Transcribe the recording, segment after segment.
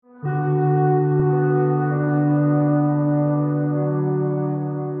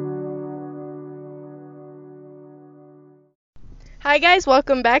guys,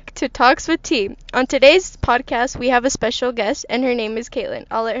 welcome back to Talks with T. On today's podcast, we have a special guest, and her name is Caitlin.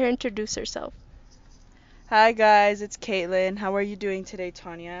 I'll let her introduce herself. Hi guys, it's Caitlin. How are you doing today,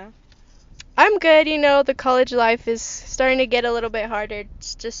 Tanya? I'm good. The college life is starting to get a little bit harder.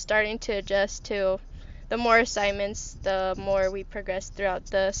 It's just starting to adjust to the more assignments, the more we progress throughout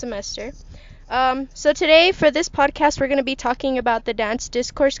the semester. So today, for this podcast, we're going to be talking about the dance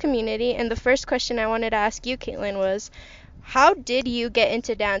discourse community, and the first question I wanted to ask you, Caitlin, was, how did you get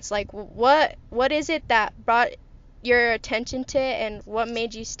into dance? Like, what is it that brought your attention to it, and what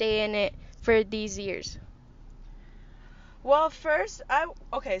made you stay in it for these years? Well, first,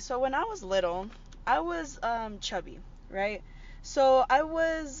 so when I was little, I was chubby, right? So I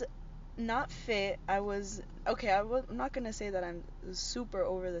was not fit. I'm not going to say that I'm super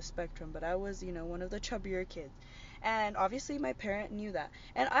over the spectrum, but I was, one of the chubbier kids. And obviously my parent knew that.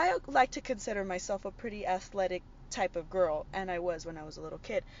 And I like to consider myself a pretty athletic type of girl, and I was when I was a little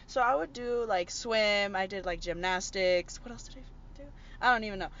kid. So I would do like swim, I did like gymnastics. What else did I do? I don't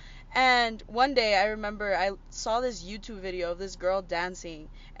even know. And one day I remember I saw this YouTube video of this girl dancing,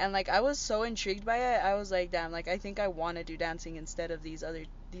 and like I was so intrigued by it. I was like, damn, like I think I want to do dancing instead of these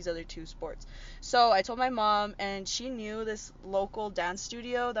other two sports. So I told my mom, and she knew this local dance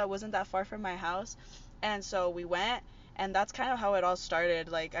studio that wasn't that far from my house. And so we went, and that's kind of how it all started.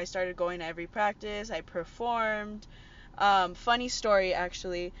 Like I started going to every practice, I performed. Funny story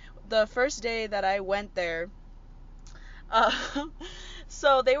actually. The first day that I went there, uh,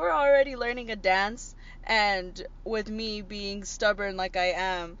 so they were already learning a dance, and with me being stubborn like I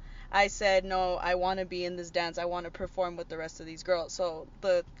am, I said, no, I want to be in this dance. I want to perform with the rest of these girls. So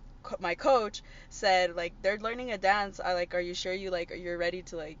my coach said, like, they're learning a dance. Are you sure you're ready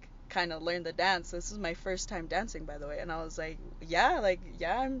to like kind of learn the dance? This is my first time dancing, by the way. And I was like, yeah,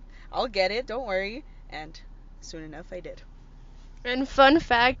 I'll get it. Don't worry. And soon enough, I did. And fun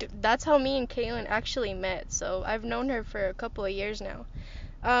fact, that's how me and Caitlin actually met. So I've known her for a couple of years now.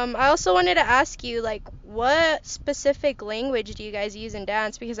 I also wanted to ask you, like, what specific language do you guys use in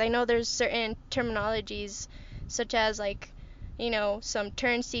dance? Because I know there's certain terminologies, such as, like, some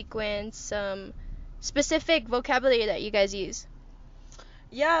turn sequence, some specific vocabulary that you guys use.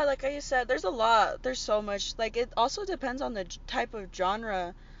 Yeah, like I said, there's a lot. There's so much. Like, it also depends on the type of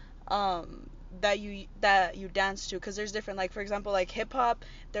genre that you dance to, because there's different, like, for example, like hip hop,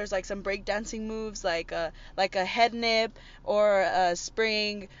 there's like some break dancing moves, like a head nip or a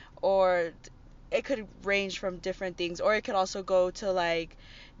spring, or it could range from different things. Or it could also go to like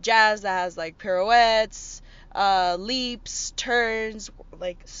jazz that has like pirouettes, leaps, turns,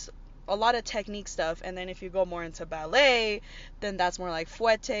 like a lot of technique stuff. And then if you go more into ballet, then that's more like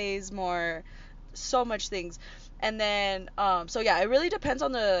fouettes, more so much things. And then so yeah, it really depends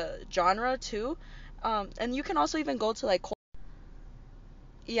on the genre too. And you can also even go to like,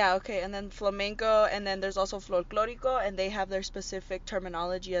 yeah, okay, and then flamenco, and then there's also folclorico, and they have their specific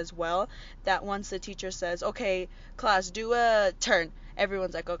terminology as well, that once the teacher says, okay, class, do a turn,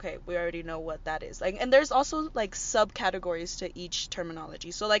 everyone's like, okay, we already know what that is. Like, and there's also like subcategories to each terminology.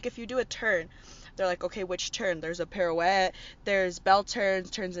 So like if you do a turn, they're like, okay, which turn? There's a pirouette, there's bell turns,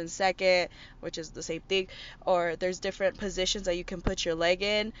 turns in second, which is the same thing, or there's different positions that you can put your leg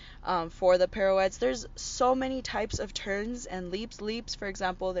in for the pirouettes. There's so many types of turns and leaps. Leaps, for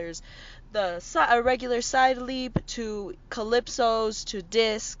example, there's a regular side leap to calypsos to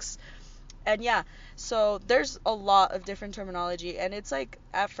discs. And yeah, so there's a lot of different terminology, and it's like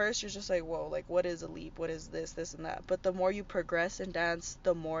at first you're just like, whoa, like what is a leap, what is this and that, but the more you progress in dance,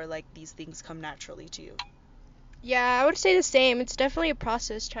 the more like these things come naturally to you. Yeah, I would say the same. It's definitely a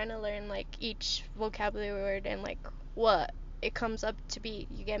process trying to learn like each vocabulary word and like what it comes up to be.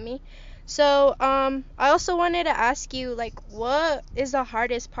 You get me? So, I also wanted to ask you, like, what is the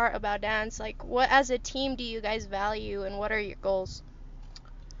hardest part about dance? Like, what as a team do you guys value, and what are your goals?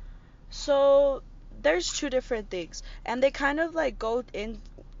 So there's two different things, and they kind of like go in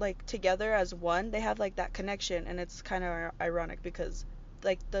like together as one. They have like that connection, and it's kind of ironic because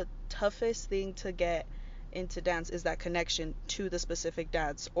like the toughest thing to get into dance is that connection to the specific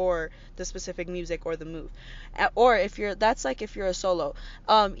dance or the specific music or the move. Or if you're a solo,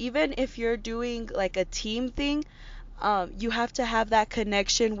 even if you're doing like a team thing, you have to have that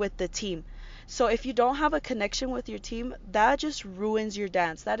connection with the team. So if you don't have a connection with your team, that just ruins your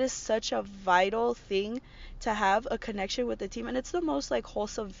dance. That is such a vital thing, to have a connection with the team. And it's the most like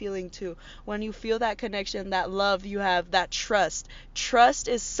wholesome feeling too, when you feel that connection, that love you have, that trust. Trust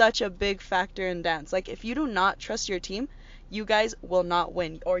is such a big factor in dance. Like if you do not trust your team, you guys will not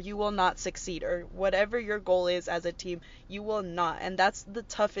win, or you will not succeed, or whatever your goal is as a team, you will not. And that's the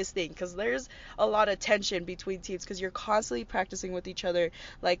toughest thing, because there's a lot of tension between teams, because you're constantly practicing with each other.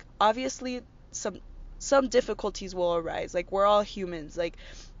 Like, obviously, some difficulties will arise. Like, we're all humans. Like,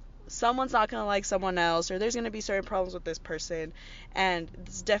 someone's not going to like someone else, or there's going to be certain problems with this person, and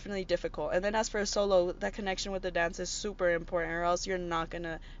it's definitely difficult. And then as for a solo, that connection with the dance is super important, or else you're not going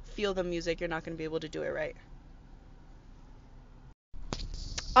to feel the music, you're not going to be able to do it right.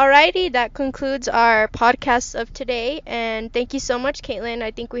 Alrighty, that concludes our podcast of today. And thank you so much, Caitlin.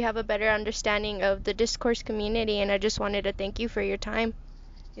 I think we have a better understanding of the discourse community, and I just wanted to thank you for your time.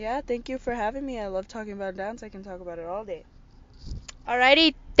 Yeah, thank you for having me. I love talking about dance. I can talk about it all day.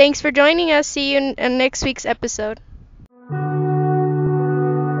 Alrighty, thanks for joining us. See you in next week's episode.